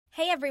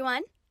Hey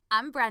everyone,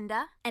 I'm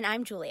Brenda. and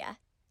I'm Julia,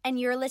 and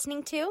you're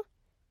listening to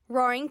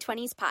Roaring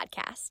Twenties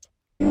Podcast.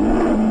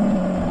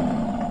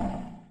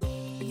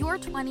 Your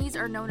 20s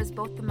are known as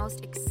both the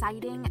most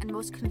exciting and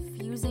most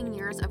confusing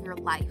years of your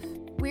life.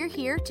 We're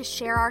here to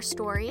share our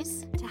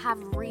stories, To have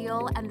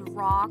real and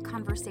raw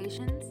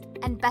conversations.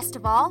 and best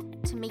of all,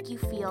 to make you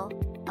feel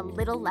a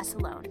little less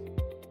alone.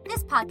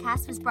 This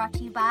podcast was brought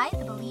to you by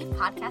the Believe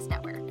Podcast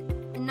Network,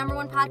 the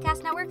 #1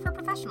 podcast network for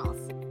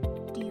professionals.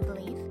 Do you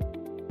believe?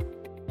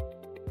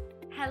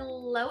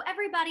 Hello,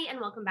 everybody, and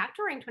welcome back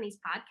to Roaring Twenties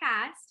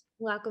Podcast.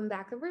 Welcome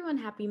back, everyone.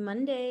 Happy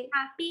Monday.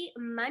 Happy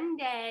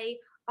Monday.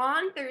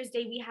 On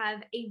Thursday, we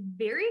have a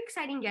very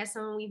exciting guest,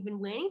 someone we've been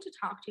waiting to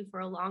talk to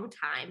for a long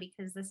time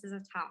because this is a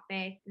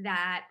topic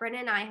that Brenda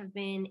and I have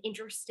been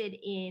interested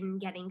in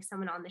getting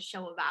someone on the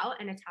show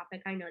about, and a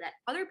topic I know that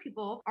other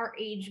people our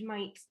age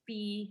might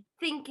be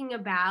thinking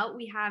about.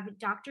 We have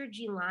Dr.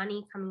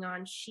 Gilani coming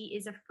on. She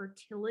is a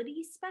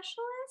fertility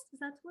specialist. Is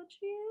that what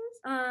she is?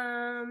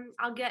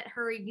 I'll get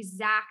her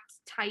exact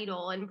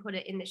title and put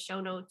it in the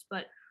show notes,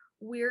 but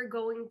we're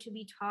going to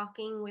be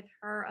talking with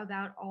her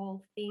about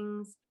all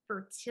things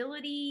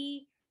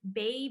fertility,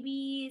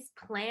 babies,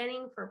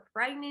 planning for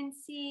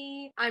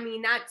pregnancy. I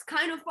mean, that's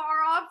kind of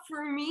far off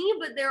for me,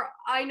 but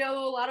I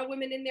know a lot of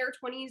women in their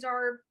 20s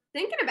are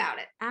thinking about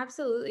it.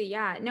 Absolutely.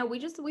 Yeah. No, we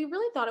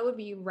really thought it would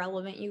be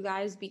relevant, you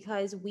guys,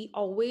 because we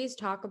always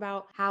talk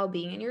about how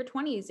being in your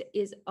 20s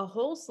is a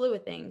whole slew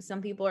of things.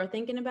 Some people are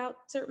thinking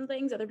about certain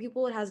things. Other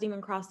people, it hasn't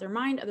even crossed their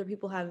mind. Other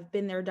people have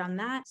been there, done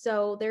that.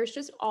 So there's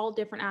just all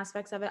different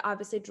aspects of it.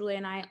 Obviously, Julia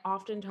and I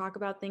often talk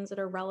about things that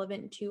are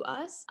relevant to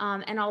us.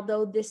 And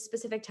although this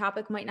specific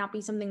topic might not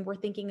be something we're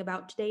thinking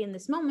about today in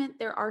this moment,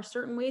 there are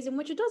certain ways in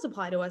which it does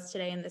apply to us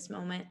today in this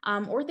moment,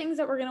 or things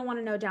that we're going to want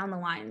to know down the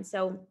line.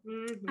 So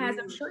as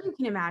I'm sure you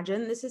can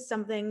imagine, this is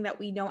something that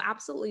we know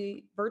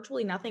absolutely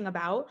virtually nothing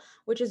about,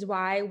 which is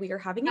why we are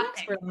having an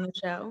expert on the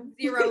show.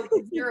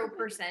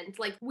 0%.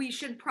 Like, we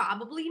should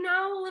probably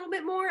know a little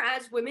bit more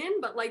as women,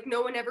 but like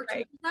no one ever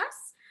teaches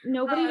us.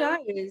 Nobody does.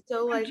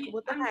 So like,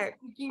 what the I'm heck?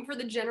 speaking for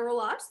the general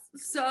us,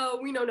 so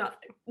we know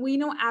nothing. We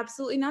know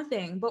absolutely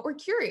nothing, but we're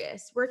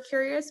curious. We're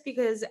curious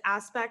because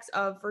aspects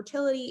of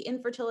fertility,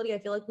 infertility, I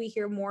feel like we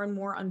hear more and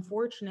more,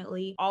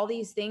 unfortunately, all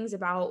these things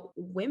about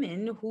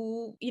women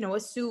who,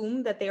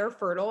 assume that they are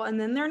fertile and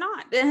then they're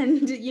not.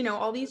 And,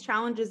 all these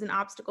challenges and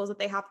obstacles that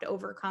they have to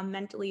overcome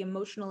mentally,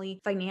 emotionally,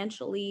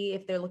 financially,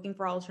 if they're looking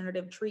for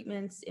alternative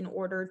treatments in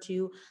order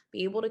to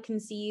be able to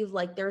conceive.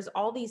 Like, there's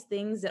all these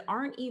things that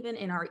aren't even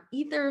in our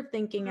ether of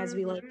thinking, as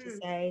we like to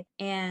say.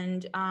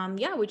 And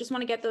we just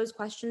want to get those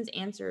questions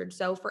answered.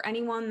 So for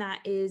anyone that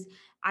is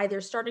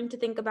either starting to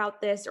think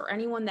about this or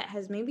anyone that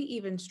has maybe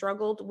even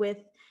struggled with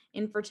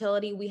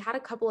infertility, we had a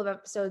couple of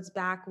episodes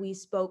back. We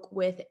spoke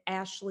with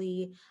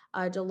Ashley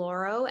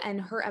DeLauro,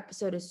 and her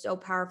episode is so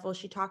powerful.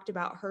 She talked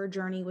about her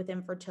journey with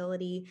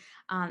infertility,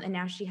 and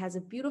now she has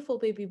a beautiful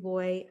baby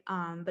boy.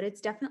 But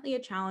it's definitely a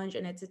challenge,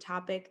 and it's a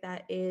topic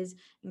that is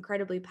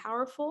incredibly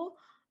powerful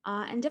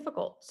and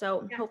difficult.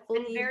 So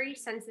hopefully, and very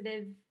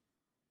sensitive.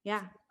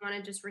 Yeah. I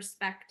want to just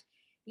respect,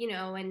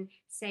 and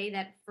say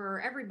that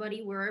for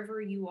everybody,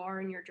 wherever you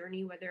are in your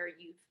journey, whether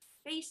you've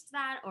faced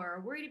that or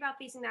are worried about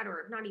facing that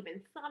or not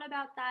even thought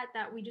about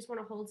that we just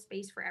want to hold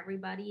space for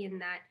everybody, and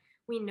that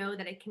we know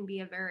that it can be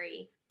a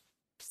very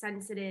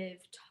sensitive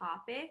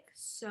topic.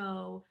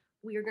 So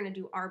we are going to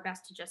do our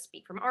best to just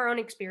speak from our own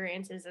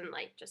experiences and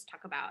like just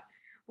talk about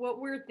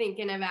what we're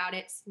thinking about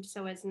it,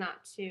 so as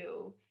not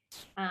to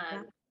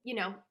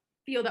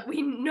feel that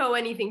we know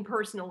anything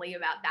personally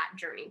about that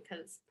journey,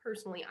 because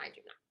personally I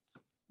do not.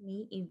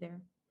 Me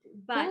either.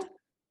 But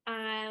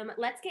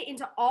let's get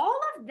into all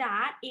of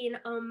that in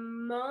a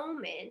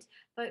moment.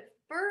 But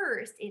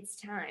first, it's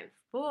time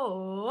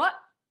for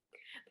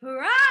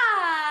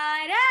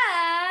Pride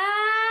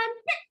and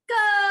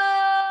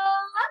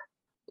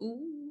Pickle.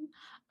 Ooh.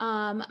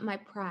 My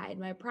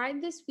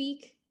pride this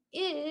week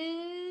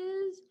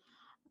is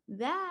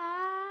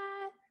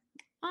that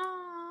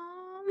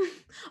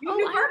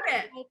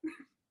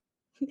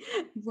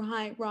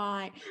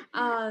Right.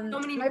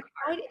 My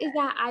pride is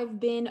that I've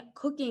been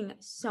cooking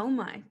so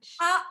much.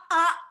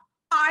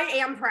 I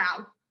am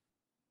proud.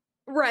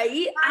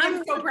 Right?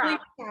 I'm so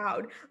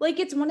proud. Like,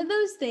 it's one of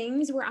those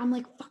things where I'm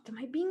like, fuck, am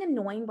I being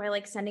annoying by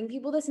like sending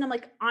people this? And I'm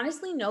like,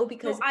 honestly, no,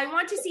 because I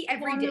want to see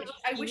every dish.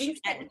 I wish you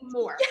sent me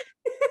more.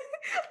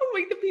 I'm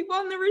like, the people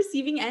on the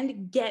receiving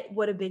end get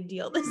what a big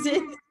deal this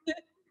is.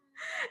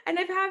 And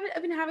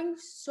I've been having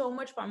so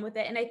much fun with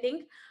it. And I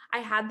think I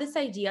had this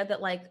idea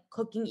that like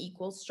cooking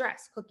equals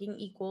stress, cooking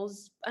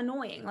equals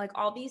annoying, like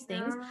all these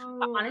things.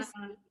 But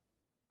honestly,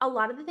 a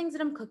lot of the things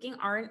that I'm cooking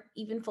aren't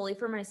even fully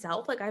for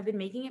myself. Like, I've been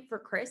making it for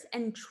Chris,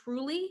 and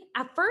truly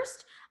at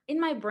first in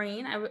my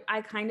brain,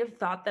 I kind of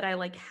thought that I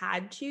like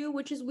had to,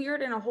 which is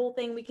weird, and a whole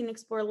thing we can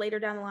explore later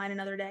down the line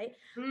another day.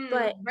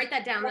 But write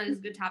that down. That is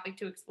a good topic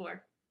to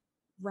explore.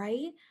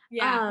 Right?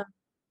 Yeah.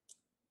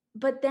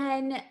 But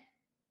then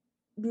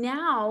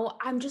now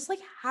I'm just like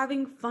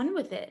having fun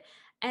with it.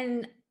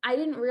 And I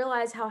didn't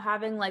realize how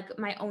having like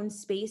my own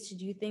space to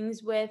do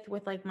things with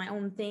like my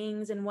own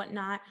things and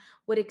whatnot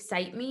would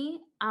excite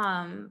me.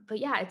 But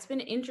yeah, it's been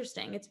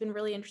interesting. It's been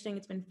really interesting.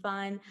 It's been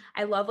fun.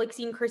 I love like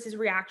seeing Chris's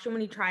reaction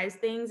when he tries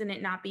things and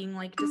it not being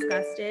like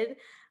disgusted.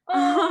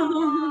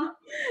 Oh,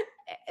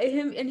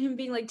 Him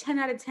being like 10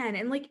 out of 10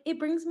 and like it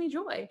brings me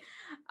joy.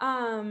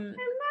 Um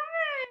I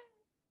love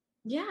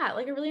yeah,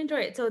 like I really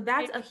enjoy it. So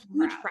that's a I'm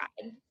huge proud.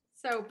 pride.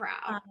 So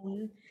proud.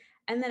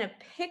 And then a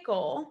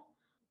pickle.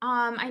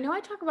 I know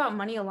I talk about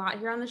money a lot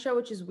here on the show,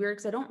 which is weird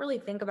because I don't really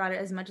think about it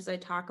as much as I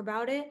talk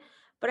about it.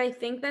 But I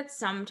think that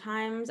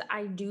sometimes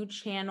I do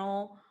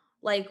channel,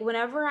 like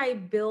whenever I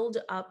build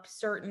up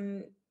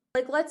certain,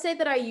 like let's say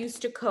that I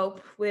used to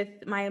cope with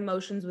my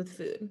emotions with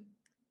food.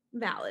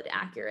 Valid,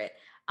 accurate.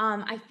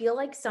 I feel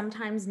like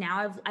sometimes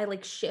now I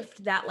like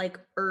shift that like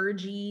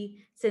urgy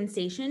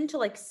sensation to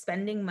like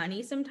spending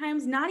money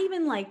sometimes, not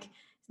even like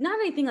not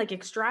anything like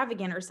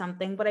extravagant or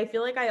something, but I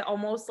feel like I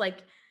almost like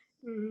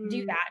do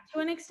Mhm. that to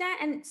an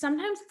extent. And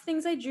sometimes it's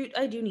things I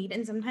do need,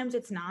 and sometimes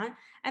it's not.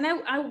 And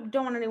I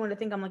don't want anyone to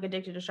think I'm like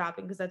addicted to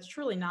shopping because that's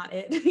truly not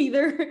it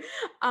either.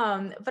 But I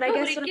No, but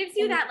guess it what I'm gives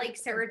you saying that is like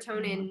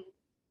serotonin.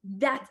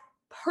 that's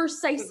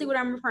precisely what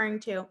I'm referring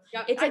to.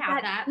 Yep, It's I like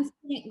have that that.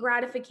 instant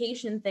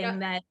gratification thing Yep,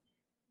 that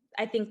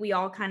I think we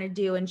all kind of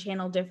do and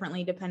channel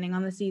differently depending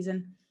on the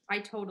season. I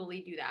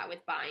totally do that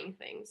with buying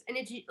things, and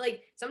it's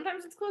like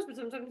sometimes it's close, but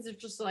sometimes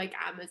it's just like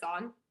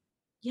Amazon.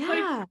 Like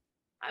Yeah.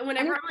 And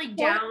whenever it's I'm like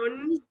so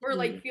down or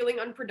like easy. feeling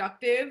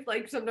unproductive,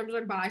 like sometimes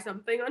I buy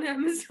something on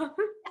Amazon.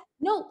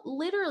 No,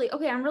 literally.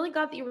 Okay, I'm really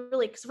glad that you were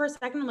like, because for a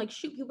second I'm like,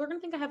 shoot, people are gonna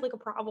think I have like a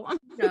problem.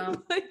 No,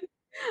 Like,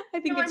 I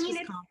think no, I it's mean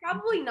just it's common.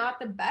 probably not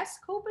the best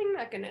coping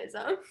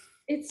mechanism,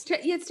 Yeah, it's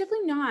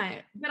definitely not.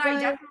 but I But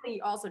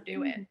definitely also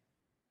do it.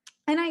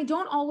 and I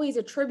don't always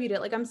attribute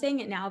it. Like I'm saying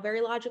it now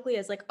very logically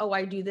as like, oh,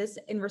 I do this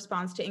in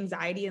response to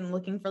anxiety and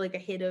looking for like a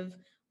hit of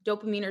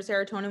dopamine or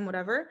serotonin,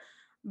 whatever.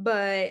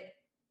 But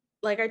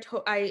like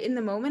I in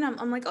the moment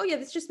I'm like, oh yeah,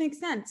 this just makes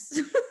sense.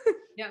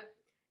 Yep.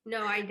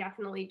 No, I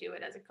definitely do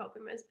it as a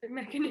coping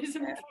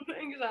mechanism for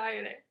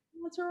anxiety.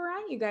 That's all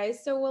right, you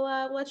guys. So we'll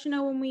let you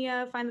know when we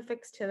find the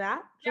fix to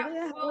that. Yep,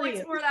 Julia, how we'll are you?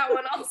 explore that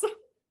one also.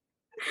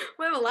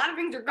 We have a lot of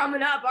things are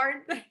coming up,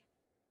 aren't they?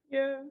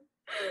 Yeah.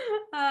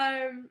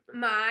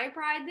 My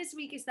pride this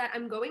week is that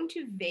I'm going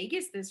to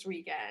Vegas this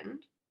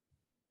weekend.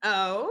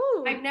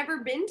 Oh, I've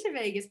never been to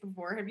Vegas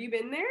before. Have you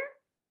been there?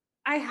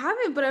 I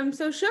haven't, but I'm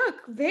so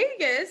shook.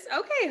 Vegas.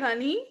 Okay,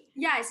 honey.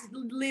 Yes,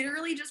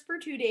 literally just for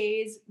 2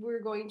 days.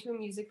 We're going to a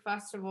music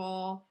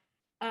festival.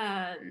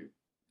 Um,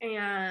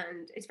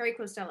 and it's very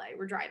close to LA.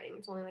 We're driving.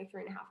 It's only like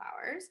 3.5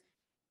 hours.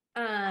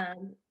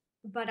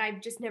 But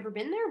I've just never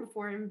been there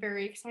before. I'm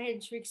very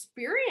excited to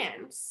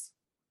experience.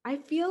 I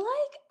feel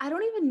like I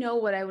don't even know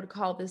what I would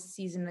call this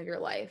season of your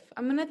life.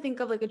 I'm gonna think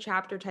of like a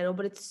chapter title,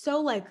 but it's so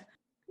like,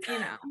 you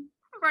know,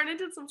 Run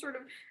into some sort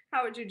of,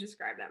 how would you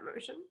describe that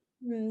motion?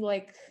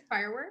 like,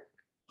 Firework?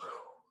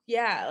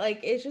 yeah, like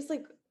it's just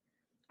like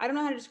I don't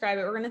know how to describe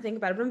it. We're gonna think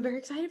about it, but I'm very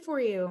excited for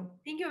you.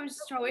 Thank you. I'm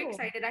so Cool.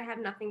 excited. I have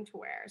nothing to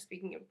wear.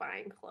 Speaking of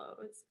buying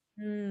clothes,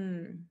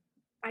 Hmm.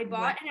 I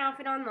bought an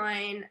outfit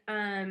online,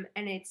 and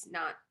it's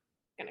not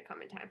gonna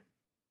come in time.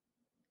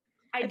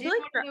 I I did feel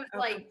like one for of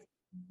those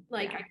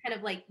like yeah. I kind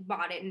of like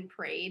bought it and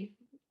prayed,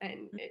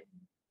 and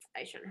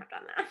I shouldn't have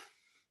done that.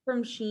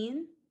 From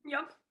Shein.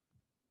 Yep,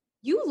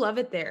 You love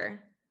it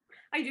there.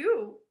 I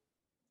do.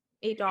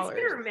 $8. It's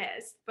hit or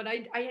miss, but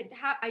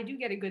I do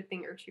get a good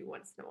thing or two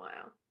once in a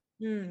while.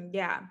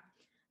 Yeah.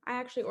 I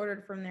actually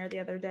ordered from there the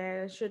other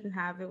day. I shouldn't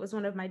have. It was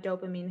one of my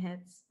dopamine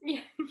hits.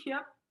 Yeah,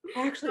 yep.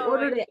 I actually No,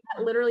 ordered it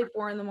at literally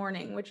 4 in the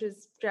morning, which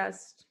is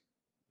just.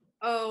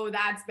 Oh,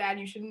 that's bad.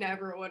 You should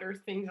never order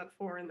things at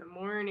 4 in the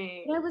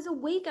morning. I was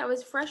awake. I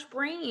was fresh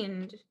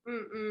brained.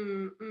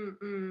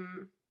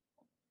 Mm-mm.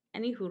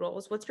 Any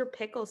hoodles? What's your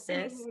pickle,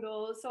 Any sis?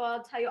 noodles. So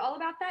I'll tell you all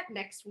about that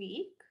next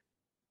week.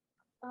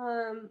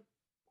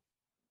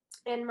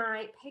 And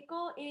my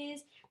pickle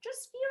is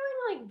just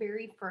feeling like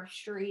very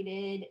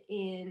frustrated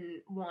in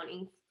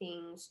wanting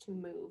things to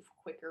move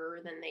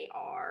quicker than they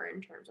are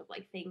in terms of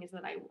like things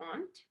that I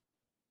want.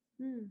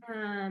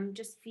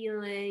 Just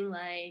feeling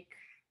like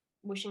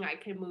wishing I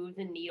could move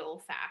the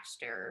needle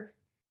faster,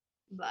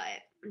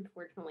 but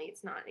unfortunately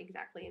it's not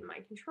exactly in my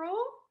control.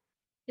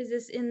 Is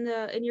this in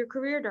your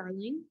career,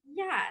 darling?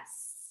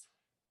 Yes.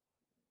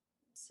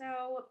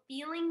 So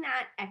feeling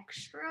that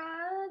extra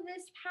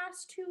this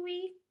past 2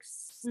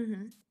 weeks.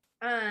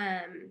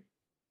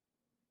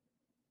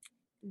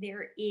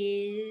 There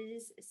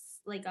is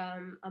like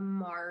a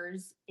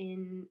Mars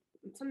in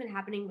something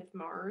happening with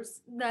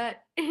Mars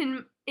that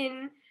in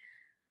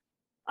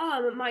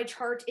my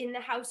chart in the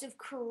house of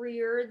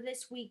career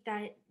this week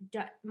that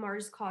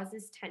Mars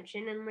causes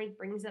tension and like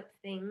brings up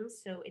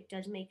things, so it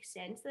does make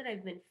sense that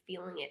I've been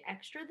feeling it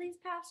extra these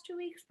past 2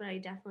 weeks, but I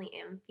definitely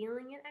am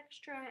feeling it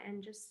extra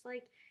and just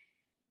like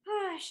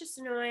it's just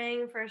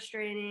annoying,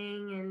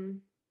 frustrating,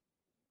 and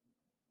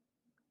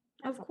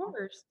Of all.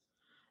 course.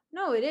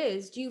 No, it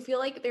is. Do you feel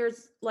like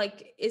there's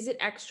like, is it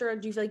extra?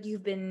 Do you feel like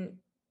you've been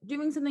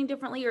doing something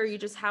differently, or you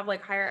just have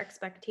like higher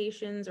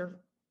expectations or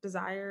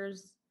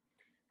desires?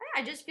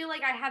 I just feel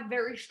like I have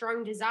very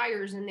strong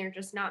desires and they're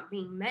just not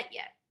being met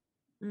yet.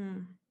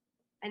 Mm,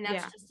 And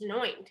that's yeah. just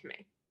annoying to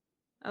me.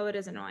 Oh, it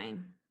is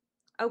annoying.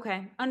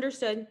 Okay.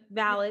 Understood.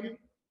 Valid. Mhm.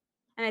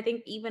 And I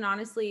think even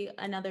honestly,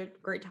 another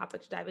great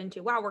topic to dive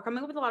into. Wow, we're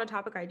coming up with a lot of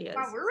topic ideas.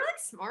 Wow, we're really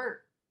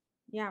smart.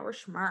 Yeah, we're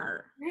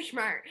smart. We're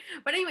smart.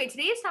 But anyway,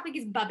 today's topic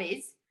is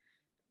bubbies.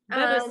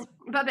 Bubbies.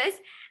 Bubbies.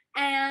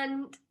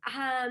 And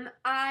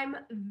I'm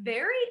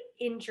very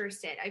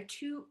interested. I have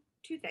two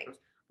things.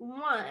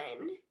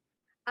 One,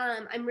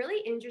 I'm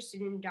really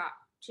interested in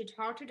to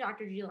talk to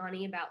Dr.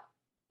 Giuliani about,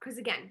 because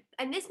again,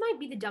 and this might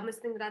be the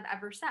dumbest thing that I've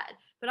ever said,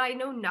 but I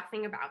know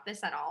nothing about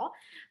this at all.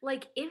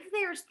 Like, if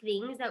there's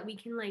things that we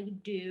can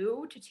like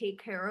do to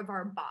take care of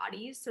our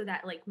bodies so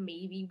that like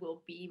maybe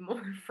we'll be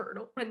more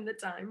fertile when the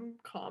time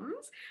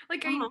comes.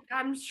 Like,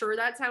 I'm sure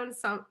that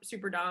sounds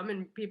super dumb,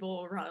 and people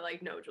are probably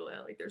like, no,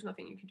 Julia, like there's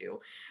nothing you can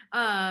do.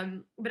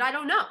 But I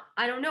don't know.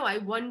 I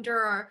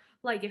wonder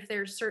like if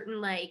there's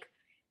certain like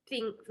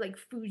things like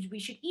foods we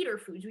should eat or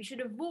foods we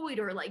should avoid,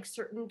 or like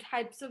certain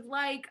types of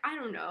like, I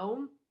don't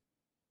know,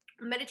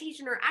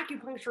 meditation or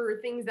acupuncture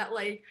or things that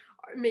like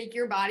make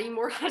your body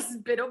more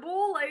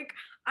hospitable. Like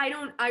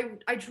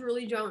I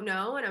truly don't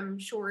know, and I'm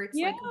sure it's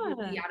like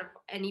completely out of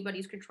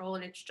anybody's control,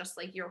 and it's just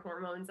like your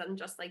hormones and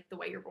just like the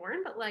way you're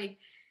born. But like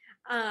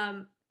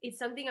it's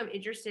something I'm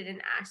interested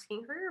in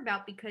asking her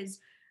about, because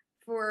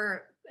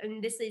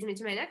and this leads me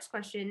to my next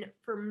question.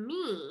 For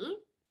me,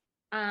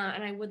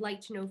 and I would like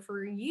to know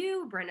for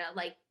you, Brenna,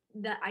 like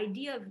the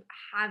idea of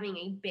having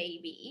a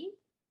baby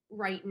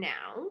right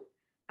now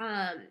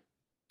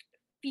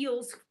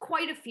feels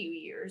quite a few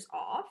years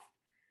off.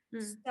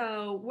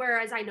 So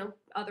whereas I know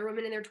other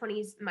women in their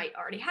 20s might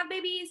already have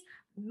babies,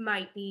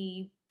 might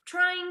be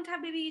trying to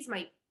have babies,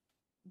 might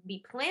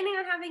be planning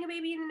on having a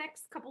baby in the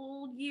next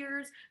couple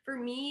years. For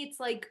me, it's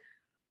like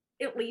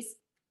at least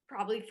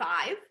probably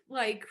 4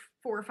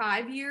 or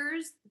 5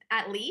 years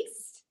at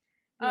least.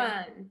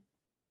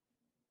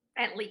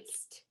 At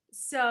least.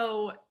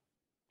 So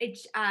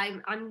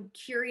I'm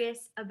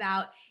curious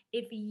about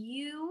if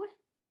you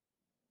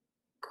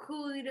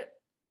could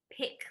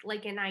pick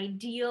like an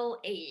ideal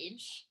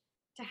age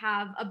to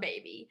have a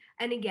baby.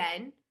 And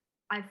again,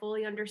 I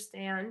fully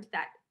understand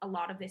that a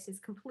lot of this is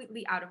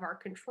completely out of our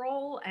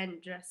control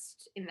and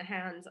just in the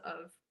hands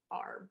of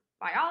our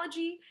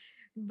biology.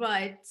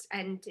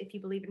 And if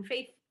you believe in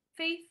faith.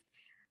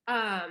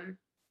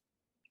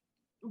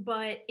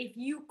 But if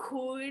you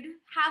could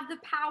have the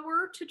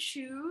power to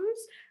choose,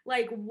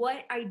 like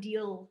what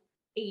ideal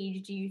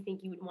age do you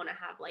think you would want to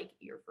have like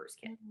your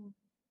first kid?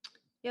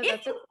 Yeah,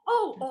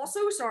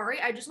 also, sorry,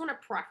 I just want to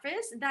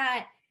preface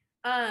that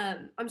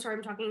I'm sorry,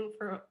 I'm talking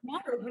for a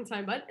long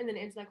time, and then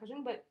answer that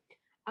question. But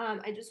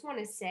I just want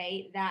to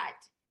say that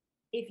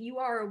if you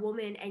are a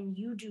woman and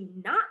you do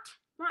not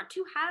want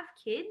to have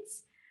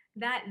kids,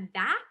 that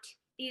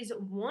is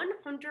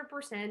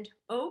 100%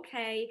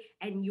 okay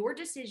and your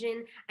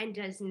decision, and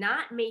does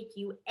not make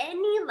you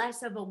any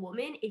less of a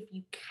woman if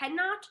you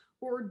cannot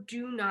or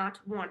do not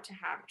want to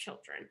have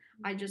children.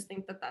 I just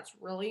think that that's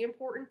really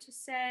important to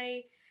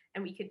say.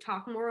 And we could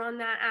talk more on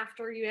that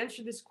after you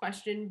answer this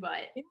question,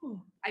 but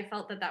I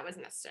felt that was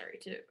necessary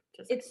to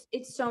say.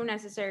 It's so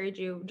necessary,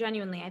 Ju.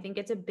 Genuinely, I think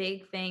it's a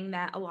big thing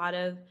that a lot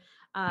of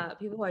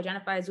people who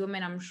identify as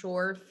women, I'm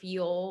sure,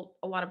 feel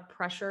a lot of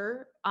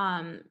pressure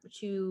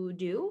to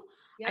do.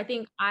 Yep. I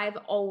think I've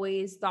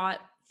always thought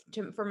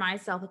for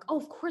myself, like, oh,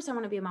 of course I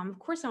want to be a mom. Of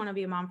course I want to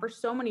be a mom for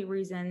so many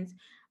reasons.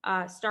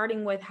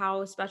 Starting with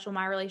how special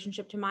my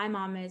relationship to my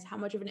mom is, how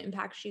much of an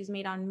impact she's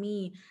made on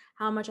me,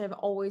 how much I've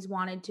always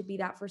wanted to be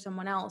that for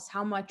someone else,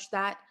 how much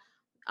that,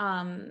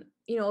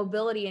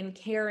 ability and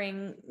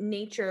caring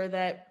nature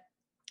that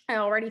I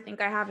already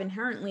think I have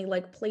inherently,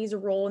 like, plays a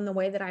role in the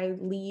way that I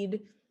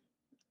lead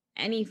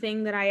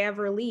anything that I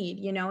ever lead,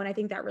 and I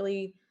think that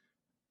really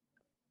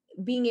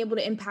being able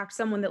to impact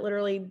someone that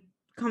literally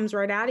comes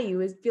right out of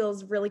you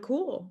feels really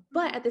cool.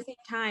 But at the same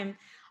time,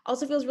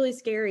 also feels really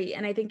scary.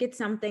 And I think it's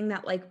something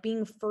that like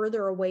being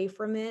further away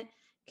from it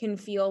can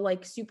feel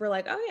like super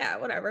like, oh yeah,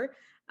 whatever.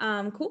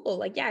 Cool.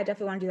 Like, yeah, I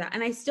definitely want to do that.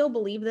 And I still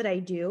believe that I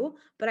do,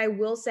 but I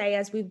will say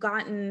as we've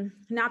gotten,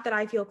 not that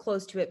I feel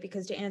close to it,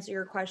 because to answer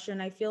your question,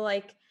 I feel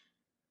like,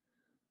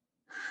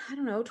 I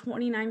don't know,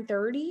 29,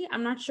 30.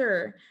 I'm not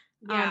sure.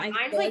 Yeah,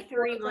 mine's like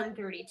 31,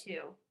 32.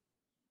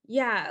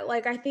 Yeah.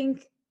 Like, I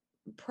think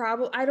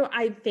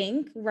I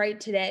think right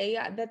today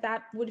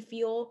that would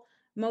feel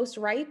most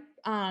right.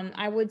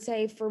 I would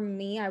say for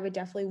me, I would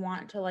definitely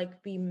want to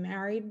like be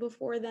married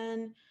before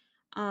then.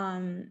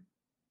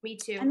 Me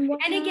too.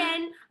 And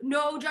again,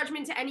 no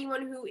judgment to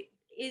anyone who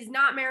is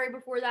not married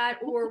before that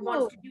or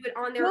wants to do it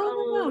on their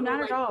own. No,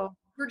 not at all.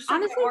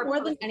 Honestly,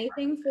 more than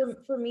anything,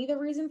 for me, the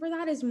reason for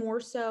that is more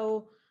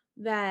so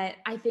that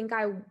I think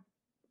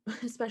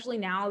especially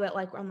now that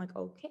like, I'm like,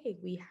 okay,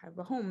 we have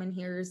a home and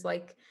here's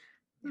like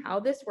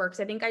how this works.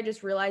 I think I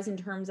just realized in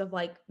terms of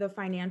like the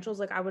financials,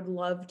 like I would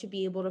love to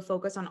be able to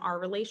focus on our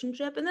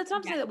relationship. And that's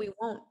not to say that we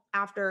won't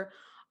after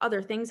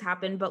other things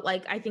happen, but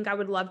like I think I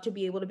would love to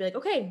be able to be like,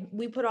 okay,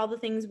 we put all the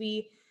things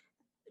we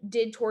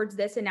did towards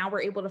this and now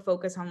we're able to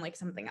focus on like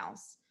something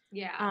else.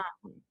 Yeah.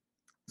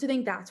 So I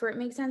think that's where it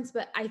makes sense.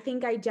 But I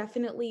think I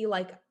definitely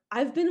like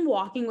I've been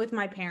walking with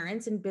my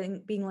parents and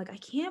being like, I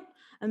can't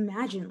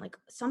imagine like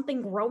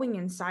something growing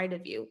inside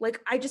of you. Like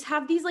I just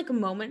have these like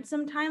moments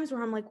sometimes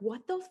where I'm like,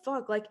 what the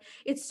fuck? Like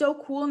it's so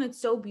cool and it's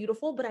so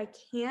beautiful, but I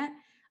can't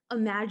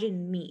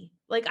imagine me.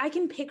 Like I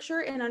can picture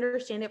and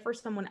understand it for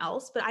someone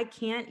else, but I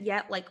can't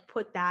yet like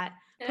put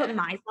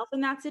myself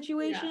in that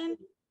situation.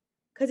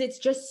 Cause it's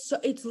just so,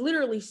 it's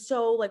literally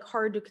so like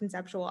hard to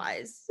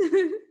conceptualize.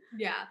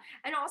 Yeah.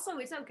 And also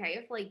it's okay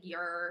if like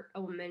you're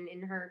a woman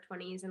in her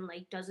 20s and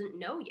like doesn't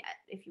know yet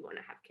if you want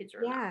to have kids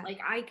or Yeah. not. Like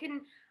I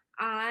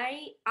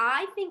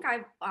think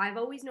I've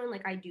always known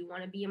like I do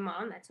want to be a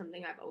mom. That's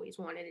something I've always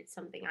wanted. It's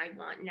something I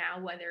want now,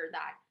 whether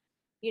that,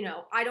 you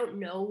know, I don't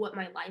know what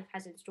my life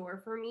has in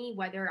store for me,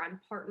 whether I'm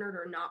partnered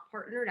or not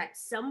partnered. At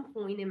some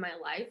point in my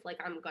life, like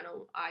I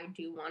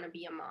do want to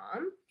be a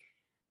mom.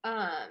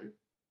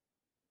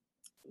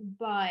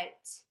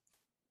 But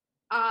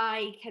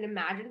I can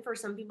imagine for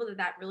some people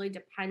that really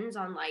depends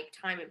on like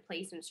time and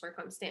place and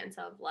circumstance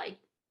of like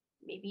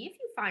maybe if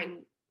you find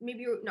maybe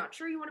you're not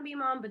sure you want to be a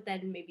mom, but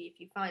then maybe if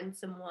you find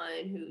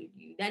someone who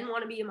you then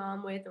want to be a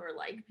mom with, or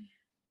like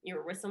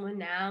you're with someone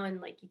now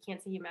and like you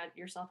can't see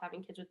yourself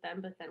having kids with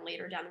them, but then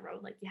later down the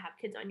road like you have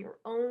kids on your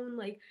own.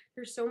 Like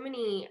there's so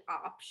many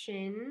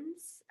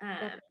options.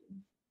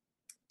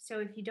 So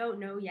if you don't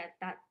know yet,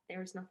 that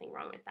there's nothing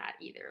wrong with that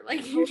either.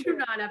 Like you do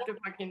not have to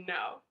fucking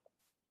know.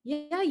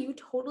 Yeah, you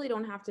totally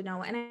don't have to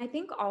know. And I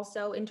think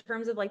also in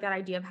terms of like that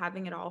idea of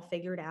having it all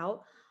figured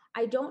out,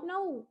 I don't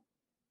know,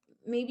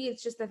 maybe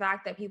it's just the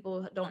fact that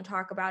people don't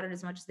talk about it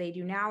as much as they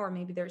do now, or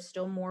maybe there's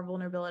still more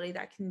vulnerability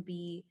that can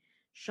be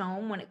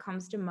shown when it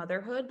comes to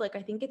motherhood. Like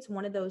I think it's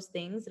one of those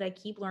things that I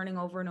keep learning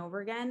over and over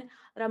again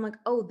that I'm like,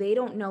 oh, they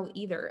don't know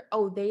either.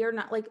 Oh, they are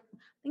not like,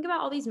 think about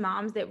all these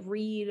moms that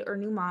read, or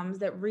new moms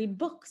that read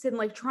books and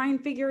like try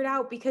and figure it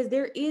out, because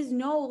there is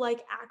no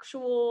like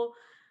actual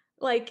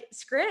like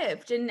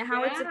script and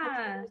how it's supposed to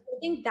Yeah. be. I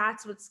think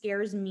that's what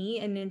scares me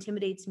and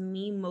intimidates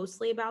me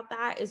mostly about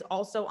that, is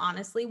also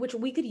honestly, which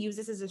we could use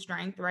this as a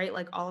strength, right?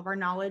 Like all of our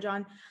knowledge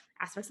on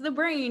aspects of the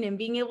brain and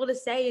being able to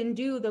say and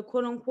do the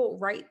quote unquote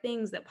right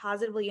things that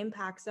positively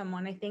impact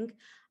someone. I think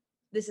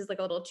this is like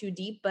a little too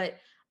deep, but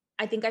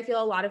I think I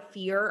feel a lot of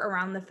fear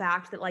around the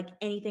fact that like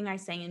anything I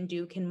say and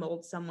do can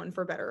mold someone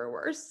for better or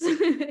worse.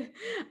 Yeah,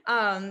 that's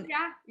and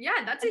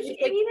I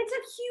just like, mean, it's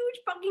a huge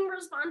fucking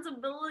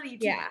responsibility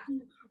to yeah.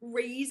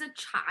 raise a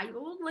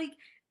child. Like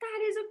that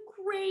is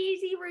a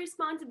crazy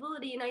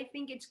responsibility, and I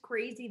think it's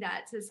crazy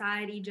that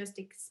society just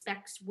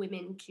expects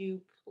women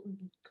to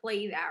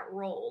play that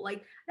role.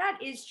 Like that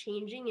is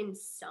changing in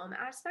some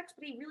aspects,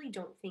 but I really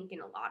don't think in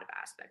a lot of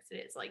aspects it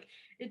is. Like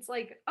it's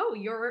like, oh,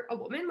 you're a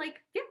woman, like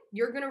yeah,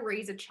 you're gonna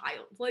raise a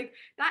child. Like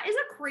that is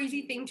a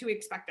crazy thing to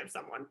expect of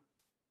someone.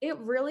 It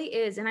really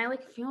is. And I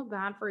like feel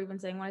bad for even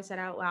saying what I said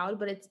out loud,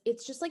 but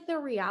it's just like the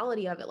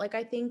reality of it. Like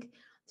I think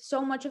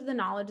so much of the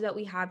knowledge that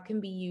we have can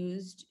be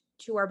used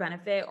to our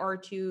benefit, or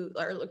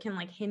can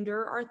like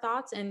hinder our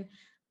thoughts. And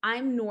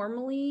I'm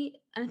normally,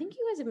 and I think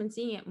you guys have been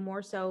seeing it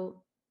more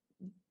so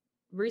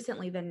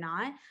recently than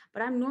not,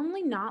 but I'm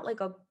normally not like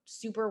a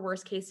super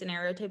worst case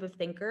scenario type of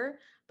thinker.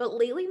 But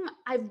lately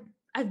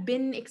I've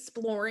been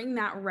exploring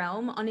that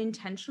realm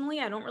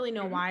unintentionally. I don't really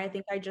know Mhm. why. I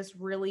think I just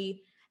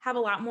really have a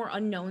lot more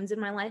unknowns in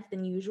my life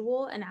than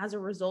usual. And as a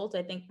result,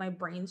 I think my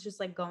brain's just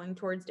like going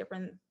towards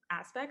different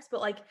aspects.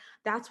 But like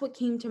that's what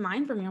came to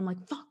mind for me. I'm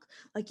like, fuck,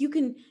 like you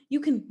can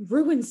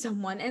ruin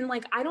someone. And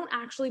like I don't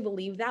actually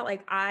believe that.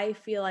 Like I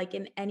feel like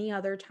in any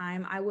other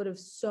time I would have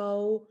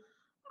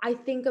I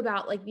think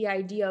about like the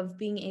idea of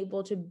being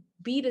able to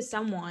be to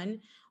someone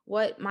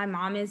what my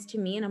mom is to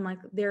me. And I'm like,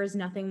 there is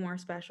nothing more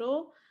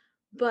special.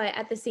 But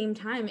at the same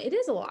time, it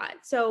is a lot.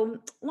 So,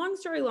 long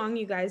story long,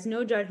 you guys,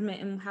 no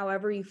judgment in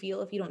however you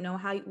feel. If you don't know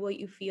what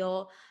you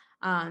feel,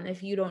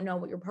 if you don't know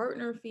what your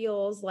partner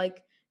feels,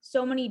 like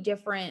so many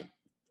different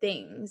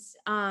things.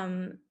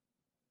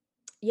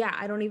 Yeah,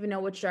 I don't even know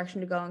which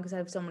direction to go in because I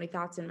have so many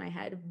thoughts in my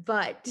head.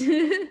 But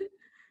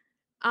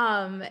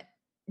um,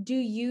 do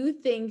you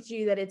think,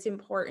 that it's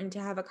important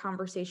to have a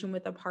conversation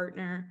with a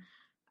partner,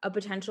 a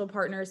potential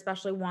partner,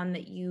 especially one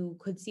that you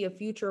could see a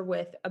future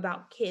with,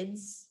 about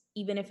kids,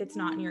 even if it's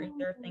not in your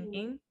Ooh,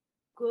 thinking?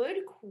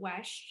 good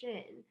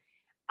question.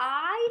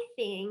 I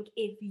think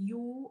if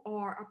you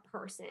are a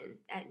person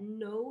that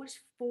knows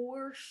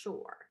for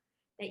sure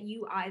that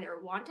you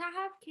either want to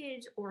have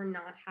kids or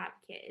not have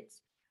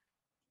kids,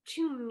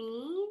 to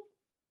me,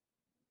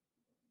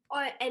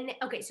 and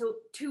okay, so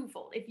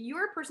twofold. If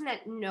you're a person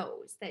that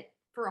knows that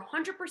for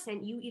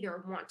 100% you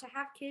either want to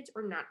have kids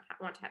or not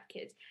want to have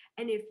kids,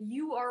 and if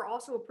you are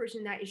also a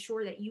person that is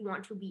sure that you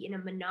want to be in a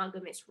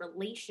monogamous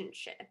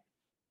relationship,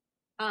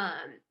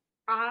 um,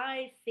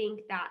 I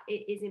think that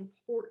it is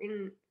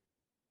important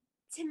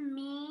to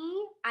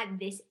me at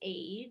this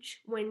age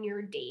when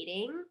you're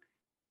dating,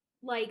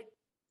 like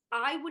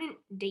I wouldn't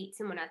date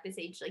someone at this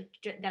age like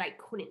that I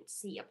couldn't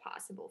see a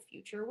possible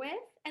future with.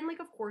 And like,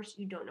 of course,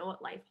 you don't know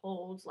what life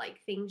holds.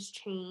 Like things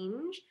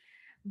change,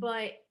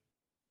 but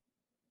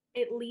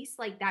at least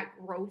like that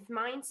growth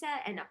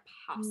mindset and a Mm.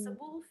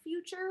 possible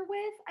future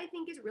with, I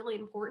think is really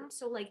important.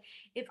 So like,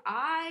 if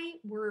I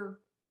were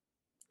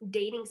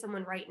dating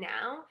someone right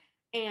now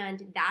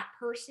and that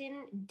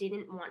person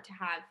didn't want to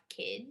have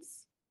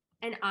kids,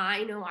 and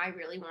I know I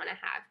really want to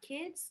have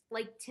kids,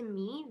 like to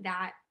me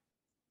that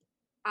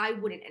I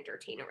wouldn't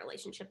entertain a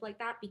relationship like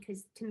that,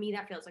 because to me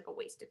that feels like a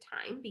waste of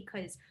time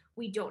because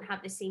we don't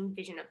have the same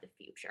vision of the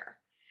future.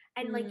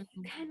 And like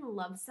you Mm. can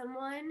love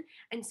someone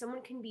and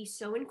someone can be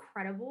so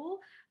incredible,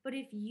 but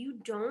if you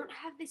don't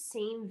have the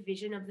same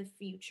vision of the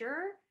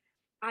future,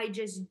 I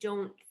just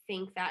don't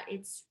think that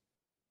it's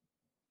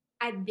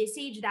at this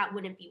age that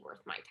wouldn't be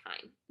worth my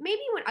time. Maybe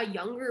when a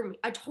younger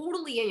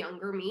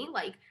me,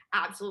 like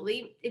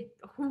absolutely,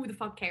 who the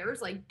fuck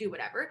cares? Like do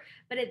whatever.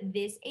 But at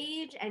this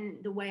age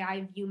and the way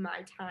I view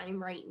my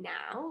time right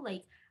now,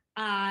 like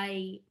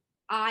I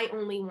I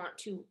only want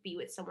to be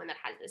with someone that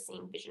has the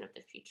same vision of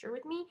the future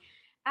with me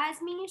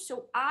as me.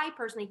 So I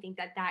personally think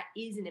that that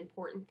is an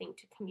important thing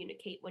to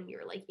communicate when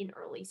you're like in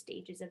early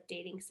stages of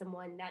dating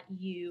someone that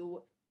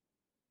you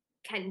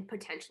can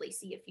potentially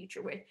see a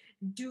future with.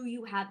 Do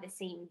you have the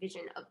same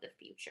vision of the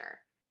future?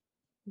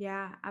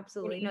 Yeah, What do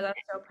absolutely. you No, that's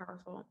so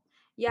powerful.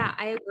 Yeah,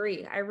 I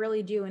agree. I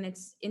really do. And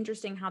it's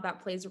interesting how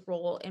that plays a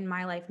role in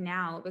my life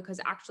now because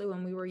actually,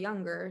 when we were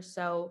younger,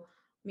 so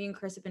me and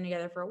Chris have been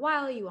together for a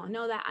while. You all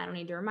know that. I don't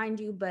need to remind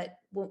you. But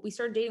when we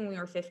started dating, when we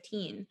were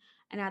 15.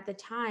 And at the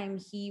time,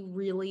 he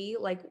really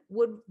like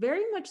would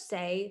very much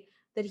say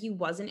that he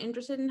wasn't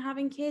interested in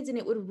having kids. And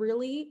it would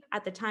really,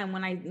 at the time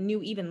when I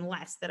knew even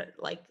less that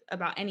like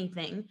about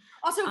anything,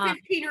 Also, um,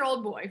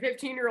 15-year-old boy,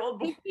 15-year-old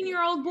boy.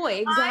 15-year-old boy,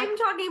 I'm exactly.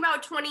 talking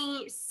about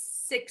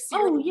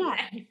 26-year-old Oh, yeah.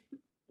 men.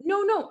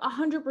 No, no,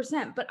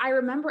 100%. But I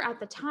remember at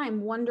the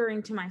time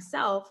wondering to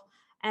myself,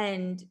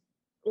 and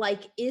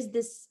like, is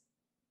this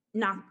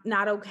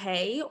not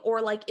okay?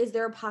 Or like, is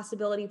there a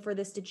possibility for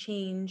this to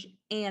change?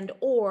 And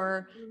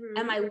or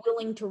am Mm-hmm. I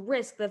willing to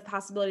risk the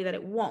possibility that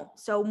it won't?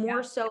 So more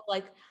Yeah. so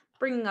like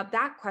bringing up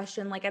that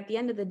question, like at the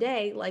end of the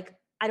day, like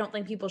I don't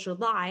think people should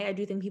lie. I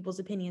do think people's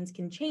opinions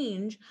can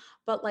change,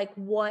 but like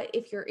what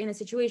if you're in a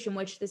situation,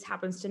 which this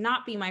happens to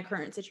not be my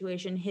current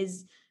situation,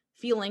 his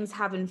feelings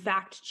have in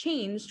fact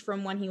changed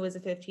from when he was a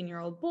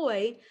 15-year-old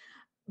boy,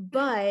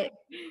 but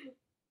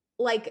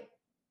like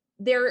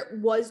there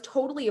was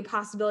totally a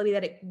possibility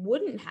that it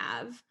wouldn't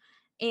have.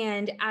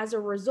 And as a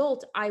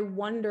result, I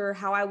wonder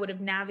how I would have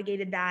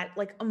navigated that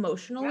like Yeah.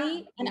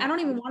 emotionally. And I Yeah. don't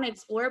even want to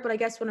explore it, but I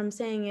guess what I'm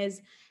saying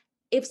is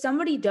if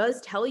somebody does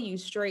tell you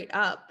straight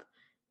up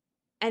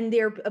and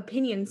their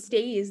opinion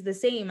stays the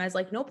same as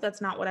like, nope,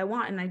 that's not what I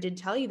want. And I did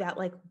tell you that,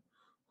 like,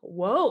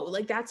 whoa,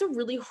 like that's a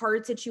really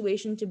hard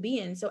situation to be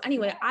in. So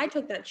anyway, I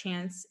took that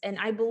chance and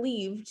I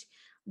believed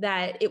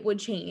that it would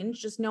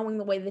change just knowing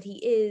the way that he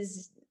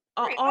is,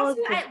 Right. all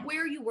Also, of the at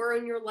where you were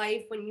in your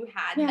life when you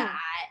had yeah. that.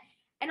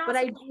 And But also,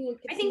 I like, do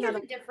could I see think how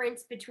there's that a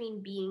difference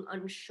between being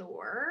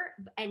unsure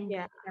and being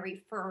yeah.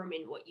 very firm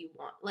in what you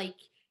want. Like,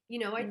 I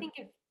Mm. think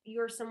if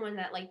you're someone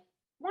that like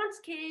wants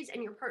kids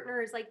and your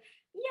partner is like,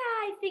 yeah,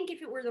 I think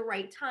if it were the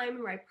right time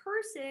and right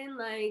person,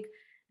 like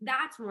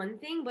that's one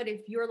thing. But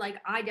if you're like,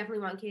 I definitely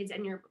want kids,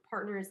 and your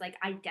partner is like,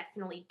 I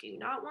definitely do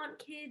not want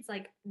kids,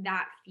 like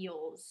that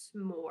feels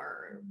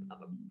more of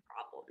a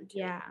problem to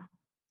me. Yeah,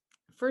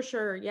 for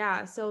sure.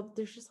 Yeah. So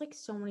there's just like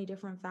so many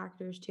different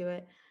factors to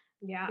it.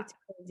 Yeah. It's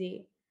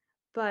crazy.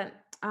 But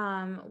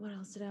what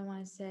else did I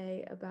want to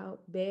say about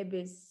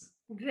babies?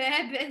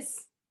 That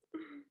is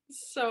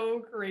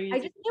so I crazy.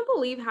 just can't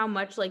believe how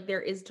much like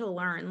there is to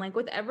learn. Like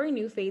with every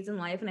new phase in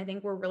life, and I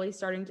think we're really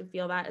starting to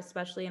feel that,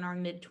 especially in our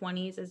mid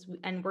 20s,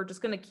 and we're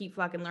just gonna keep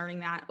fucking learning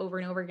that over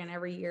and over again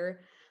every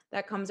year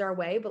that comes our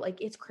way. But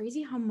like it's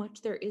crazy how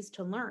much there is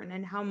to learn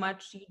and how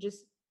much you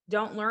just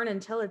don't learn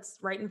until it's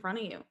right in front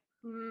of you.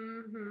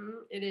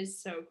 It is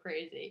so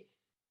crazy.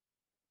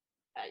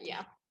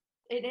 Yeah.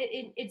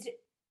 It's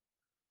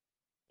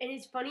and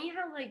it's funny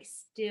how like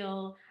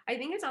still I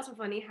think it's also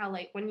funny how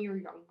like when you're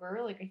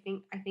younger, like I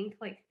think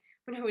like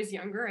when I was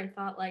younger, I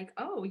thought like,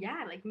 oh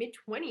yeah, like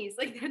mid-20s,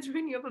 like that's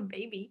when you have a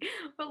baby.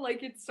 But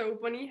like it's so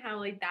funny how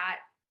like that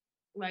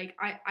like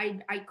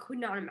I could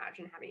not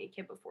imagine having a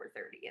kid before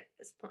 30 at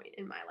this point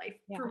in my life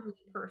Yeah. for me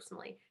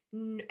personally.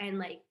 And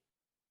like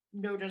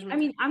no I judgment to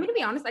mean, I'm gonna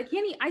be honest,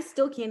 I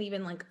still can't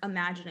even like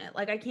imagine it.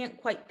 Like I can't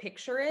quite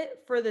picture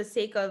it for the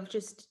sake of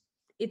just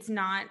it's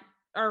not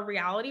our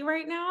reality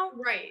right now.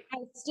 right. I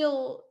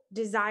still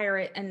desire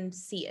it and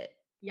see it.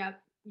 Yep.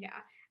 Yeah.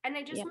 And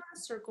I just Yeah. want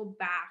to circle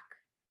back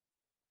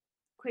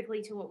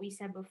quickly to what we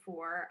said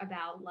before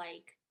about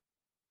like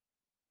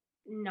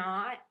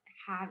not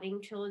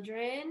having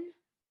children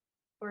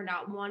or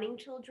not wanting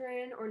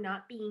children or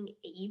not being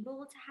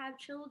able to have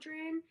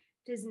children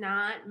does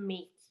not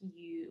make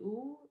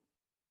you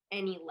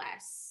any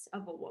less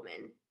of a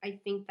woman. I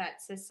think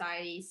that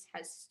society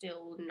has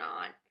still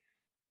not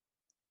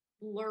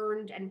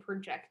learned and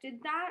projected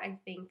that. I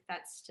think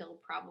that's still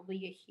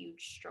probably a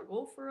huge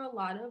struggle for a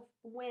lot of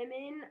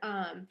women.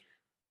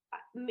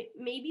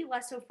 Maybe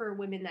less so for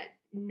women that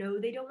know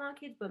they don't want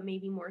kids, but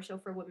maybe more so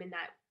for women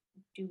that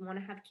do want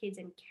to have kids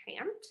and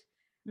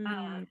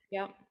can't.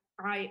 Yep.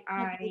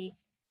 I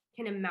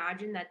can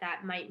imagine that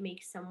that might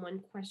make someone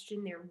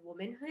question their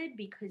womanhood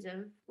because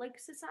of like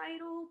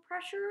societal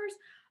pressures,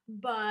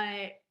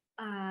 but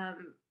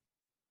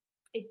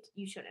it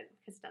you shouldn't,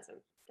 because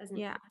it doesn't.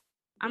 Yeah.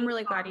 I'm Being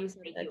really glad hot you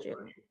doesn't said make that, you a Jim.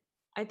 woman.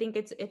 I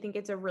think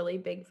it's a really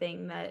big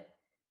thing that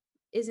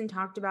isn't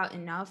talked about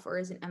enough or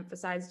isn't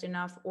emphasized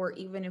enough, or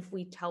even if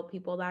we tell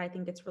people that, I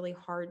think it's really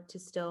hard to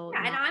still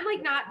Yeah, and not. I'm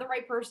like not the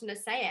right person to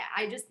say it.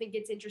 I just think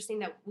it's interesting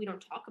that we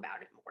don't talk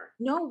about it more.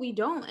 No, we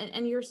don't.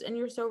 And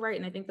you're so right.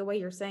 And I think the way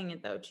you're saying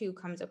it though too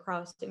comes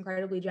across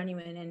incredibly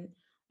genuine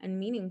and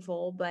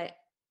meaningful. But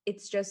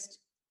it's just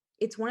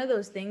it's one of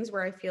those things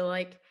where I feel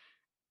like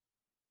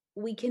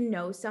we can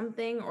know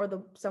something, or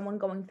the someone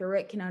going through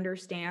it can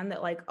understand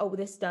that, like, oh,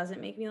 this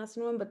doesn't make me less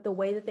than a woman, but the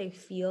way that they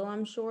feel,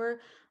 I'm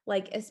sure,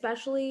 like,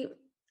 especially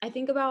I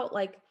think about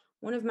like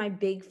one of my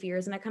big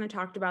fears, and I kind of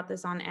talked about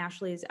this on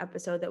Ashley's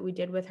episode that we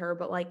did with her,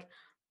 but like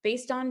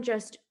based on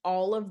just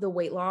all of the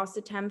weight loss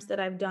attempts that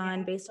I've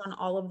done, based on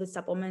all of the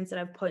supplements that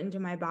I've put into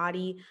my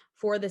body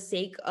for the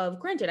sake of,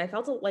 granted, I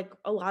felt like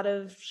a lot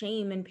of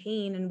shame and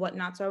pain and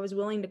whatnot, so I was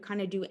willing to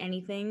kind of do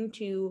anything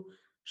to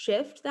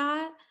shift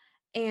that.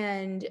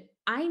 And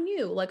I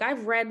knew, like,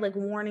 I've read like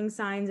warning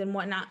signs and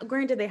whatnot.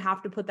 Granted, they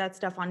have to put that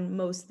stuff on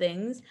most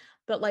things,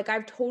 but like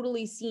I've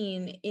totally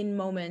seen in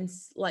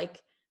moments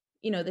like,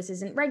 this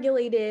isn't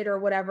regulated or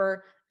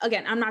whatever.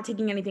 Again, I'm not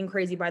taking anything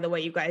crazy, by the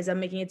way, you guys. I'm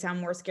making it sound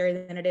more scary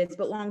than it is.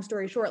 But long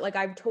story short, like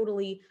I've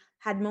totally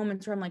had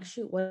moments where I'm like,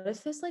 shoot, what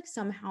if this like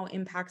somehow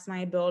impacts my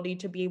ability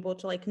to be able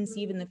to like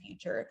conceive in the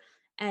future?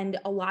 And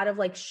a lot of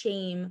like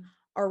shame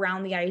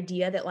around the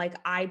idea that like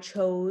I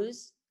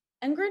chose,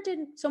 and granted,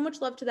 so much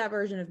love to that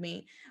version of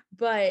me,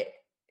 but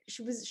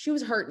she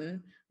was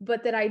hurting,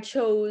 but that I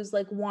chose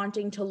like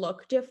wanting to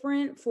look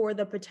different for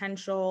the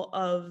potential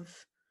of,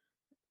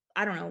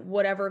 I don't know,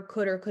 whatever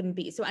could or couldn't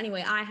be. So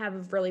anyway, I have a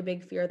really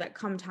big fear that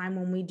come time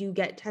when we do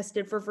get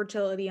tested for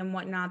fertility and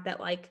whatnot, that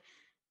like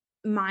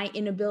my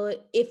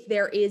inability, if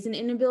there is an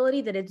inability,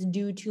 that it's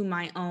due to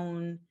my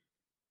own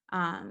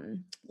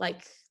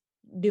like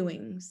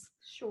doings.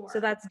 Sure. So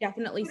that's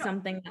definitely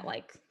something that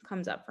like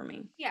comes up for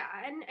me. Yeah,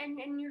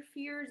 and your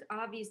fears,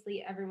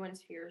 obviously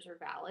everyone's fears are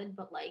valid,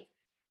 but like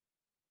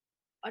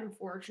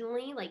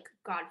unfortunately, like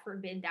God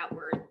forbid that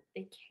were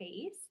the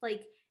case,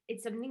 like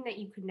it's something that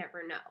you could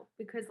never know,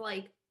 because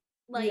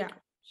Yeah.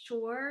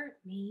 sure,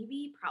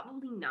 maybe,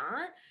 probably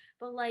not,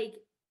 but like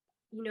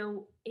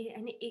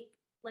it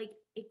like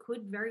it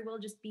could very well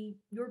just be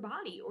your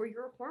body or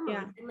your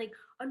hormones. Yeah. And like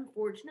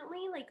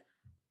unfortunately, like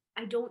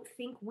I don't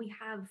think we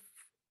have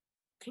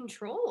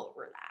control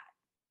over that.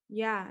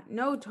 Yeah,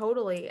 no,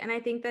 totally. And I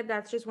think that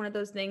that's just one of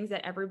those things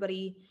that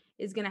everybody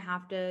is going to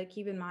have to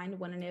keep in mind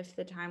when and if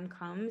the time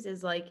comes,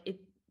 is like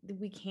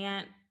we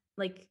can't,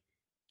 like,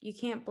 you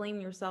can't blame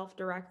yourself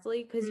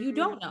directly because you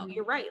don't know.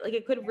 You're right. Like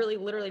it could really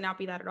literally not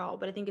be that at all.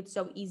 But I think it's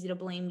so easy to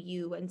blame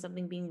you and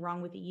something being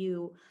wrong with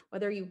you,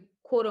 whether you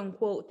quote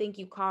unquote think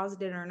you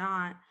caused it or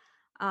not.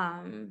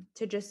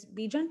 To just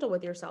be gentle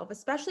with yourself,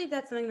 especially if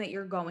that's something that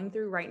you're going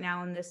through right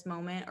now in this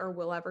moment or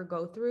will ever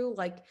go through.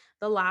 Like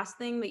the last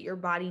thing that your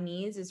body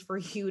needs is for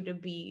you to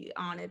be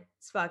on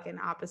its fucking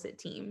opposite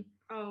team.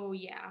 Oh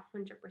yeah,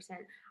 100%.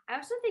 I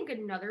also think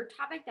another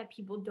topic that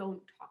people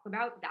don't talk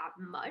about that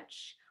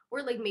much,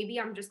 or like maybe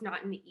I'm just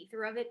not in the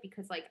ether of it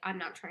because like I'm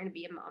not trying to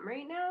be a mom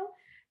right now,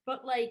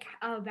 but like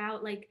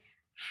about like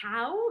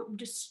how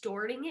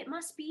distorting it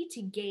must be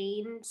to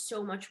gain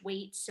so much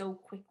weight so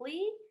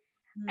quickly,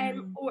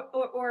 and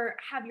or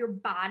have your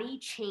body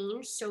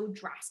change so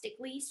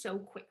drastically so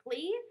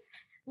quickly.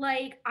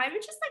 Like I'm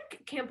just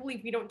like can't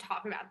believe we don't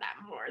talk about that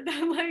more.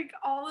 That like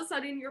all of a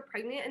sudden you're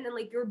pregnant and then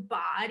like your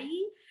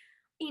body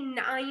in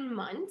 9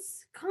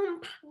 months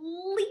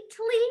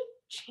completely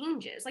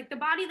changes. Like the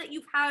body that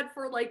you've had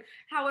for like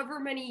however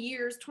many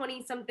years,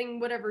 20 something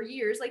whatever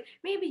years, like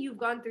maybe you've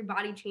gone through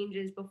body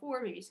changes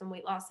before, maybe some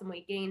weight loss, some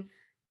weight gain,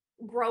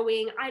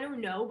 growing, I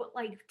don't know, but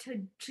like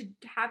to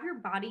have your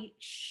body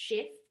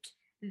shift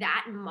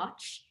that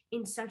much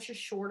in such a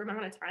short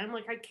amount of time,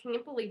 like I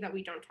can't believe that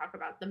we don't talk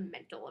about the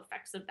mental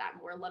effects of that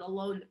more, let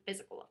alone the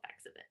physical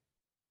effects of it.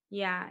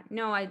 Yeah,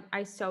 no,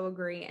 I so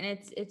agree. And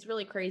it's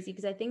really crazy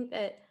because I think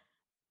that,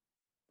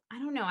 I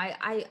don't know,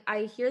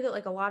 I hear that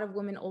like a lot of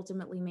women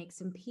ultimately make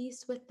some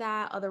peace with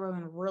that. Other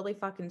women really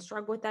fucking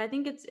struggle with that. I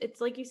think it's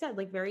like you said,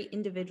 like very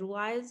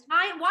individualized.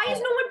 Why is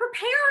no one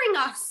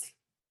preparing us?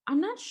 I'm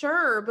not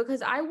sure,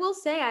 because I will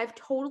say I've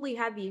totally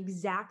had the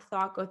exact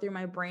thought go through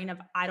my brain of,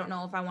 I don't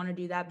know if I want to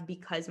do that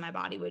because my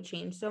body would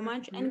change so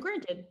much. And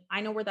granted,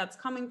 I know where that's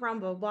coming from,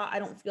 blah, blah, blah. I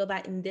don't feel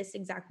that in this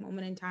exact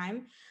moment in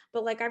time,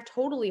 but like I've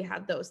totally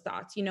had those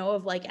thoughts,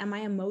 of like, am I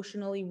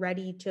emotionally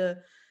ready to,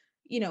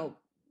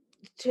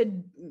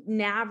 to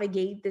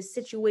navigate this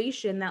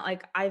situation that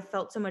like I've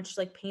felt so much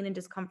like pain and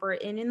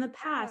discomfort in the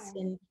past.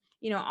 And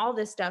all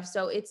this stuff.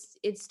 So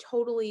it's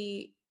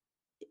totally,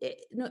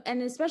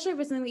 and especially if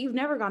it's something that you've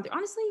never gone through.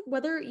 Honestly,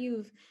 whether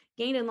you've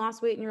gained and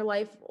lost weight in your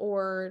life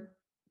or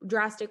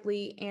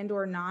drastically and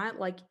or not,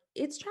 like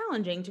it's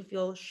challenging to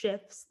feel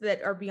shifts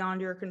that are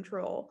beyond your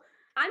control.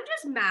 I'm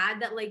just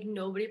mad that like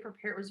nobody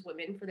prepares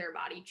women for their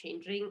body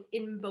changing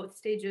in both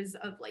stages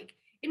of like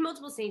in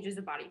multiple stages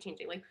of body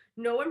changing. Like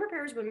no one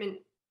prepares women.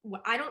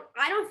 I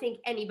don't think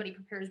anybody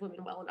prepares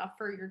women well enough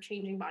for your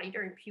changing body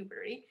during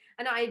puberty,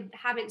 and I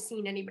haven't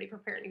seen anybody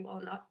prepare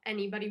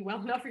anybody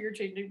well enough for your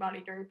changing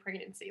body during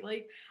pregnancy.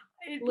 Like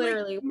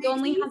literally, we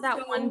only had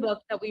that one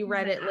book that we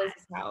read at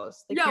Liz's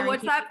house. Yeah,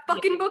 what's that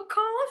fucking book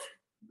called?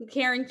 The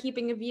Care and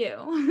Keeping of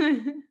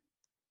You.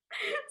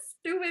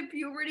 Stupid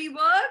puberty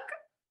book.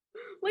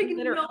 Like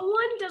literally.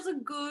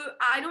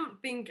 I don't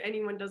think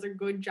anyone does a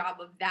good job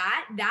of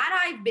that.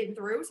 That I've been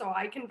through, so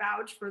I can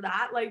vouch for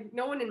that. Like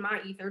no one in my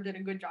ether did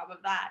a good job of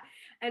that.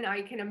 And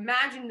I can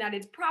imagine that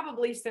it's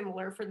probably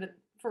similar for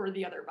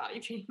the other body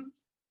change.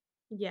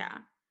 Yeah.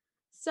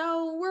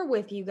 So we're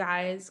with you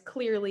guys.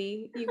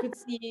 Clearly, you could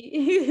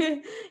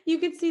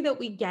see that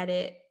we get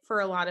it for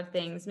a lot of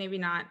things. Maybe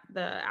not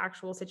the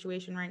actual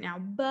situation right now,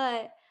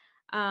 but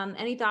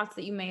any thoughts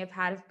that you may have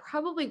had have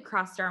probably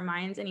crossed our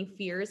minds. Any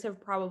fears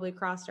have probably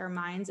crossed our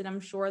minds. And I'm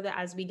sure that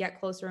as we get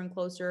closer and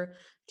closer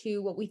to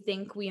what we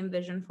think we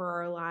envision for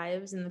our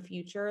lives in the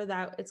future,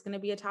 that it's going to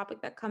be a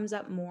topic that comes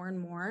up more and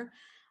more.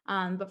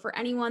 But for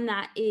anyone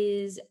that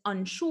is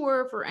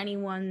unsure, for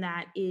anyone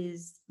that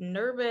is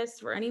nervous,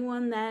 for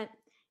anyone that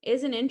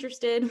isn't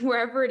interested,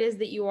 wherever it is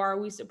that you are,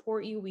 we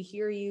support you, we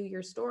hear you,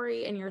 your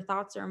story and your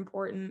thoughts are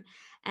important.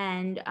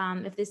 And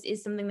if this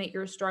is something that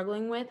you're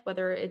struggling with,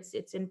 whether it's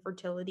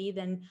infertility,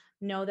 then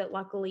know that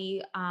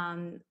luckily,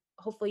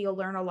 hopefully you'll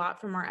learn a lot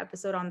from our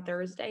episode on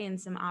Thursday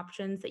and some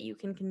options that you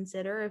can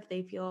consider if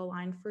they feel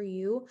aligned for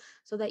you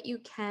so that you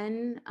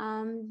can,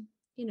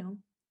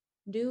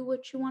 do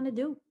what you want to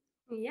do.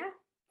 Yeah.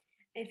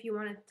 If you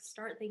want to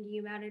start thinking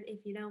about it,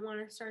 if you don't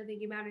want to start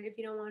thinking about it, if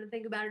you don't want to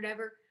think about it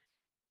ever,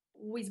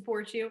 we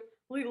support you.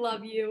 We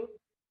love you.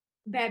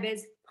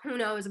 Bebes. Who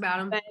knows about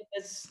them?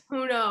 Bebes.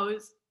 Who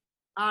knows?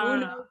 I don't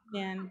know.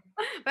 Man.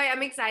 But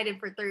I'm excited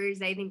for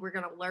Thursday. I think we're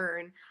going to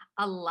learn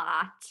a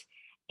lot.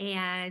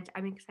 And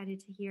I'm excited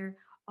to hear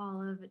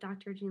all of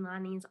Dr.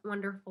 Jilani's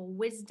wonderful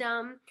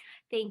wisdom.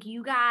 Thank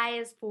you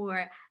guys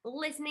for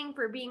listening,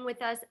 for being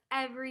with us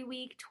every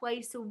week,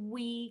 twice a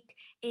week.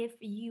 If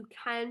you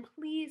can,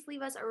 please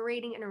leave us a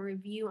rating and a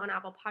review on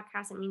Apple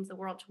Podcasts. It means the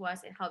world to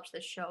us. It helps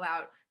the show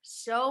out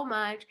so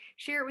much.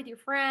 Share it with your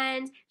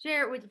friends,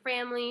 share it with your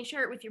family,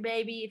 share it with your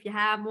baby if you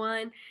have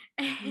one.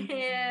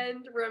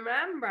 And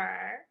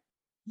remember,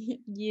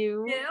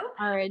 you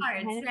are a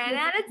 10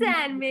 out of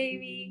 10,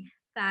 baby.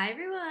 Bye,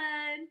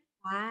 everyone.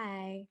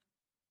 Bye.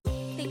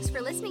 Thanks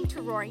for listening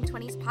to Roaring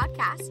 20s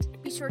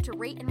podcast. Be sure to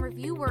rate and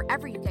review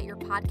wherever you get your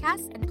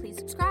podcasts, and please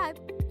subscribe.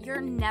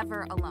 You're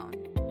never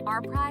alone.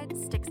 Our pride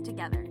sticks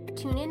together.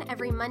 Tune in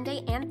every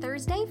Monday and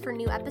Thursday for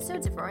new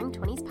episodes of Roaring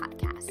 20s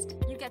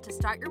podcast. You get to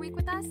start your week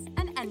with us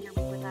and end your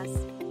week with us.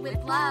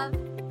 With love,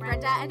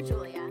 Brenda and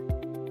Julia.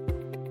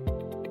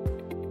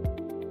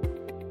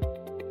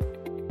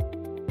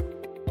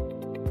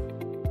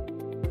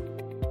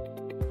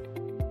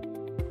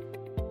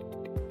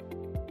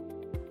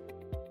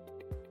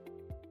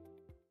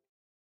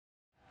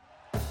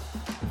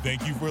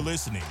 Thank you for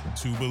listening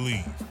to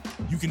Believe.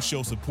 You can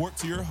show support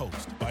to your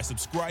host by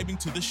subscribing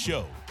to the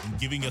show and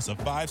giving us a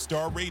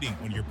 5-star rating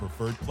on your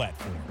preferred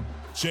platform.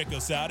 Check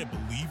us out at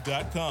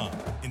Believe.com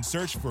and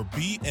search for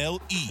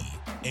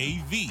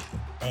BLEAV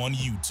on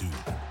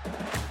YouTube.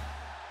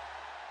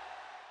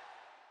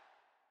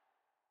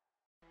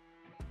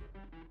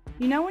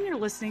 You know when you're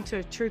listening to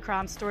a true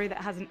crime story that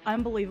has an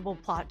unbelievable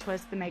plot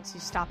twist that makes you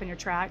stop in your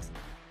tracks?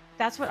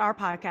 That's what our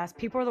podcast,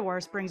 People Are the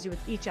Worst, brings you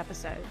with each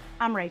episode.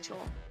 I'm Rachel.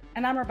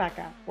 And I'm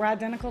Rebecca. We're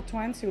identical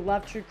twins who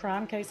love true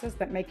crime cases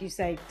that make you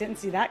say, didn't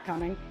see that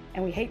coming,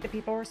 and we hate the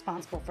people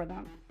responsible for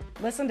them.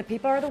 Listen to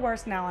People Are the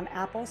Worst now on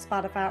Apple,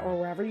 Spotify, or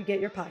wherever you get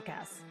your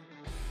podcasts.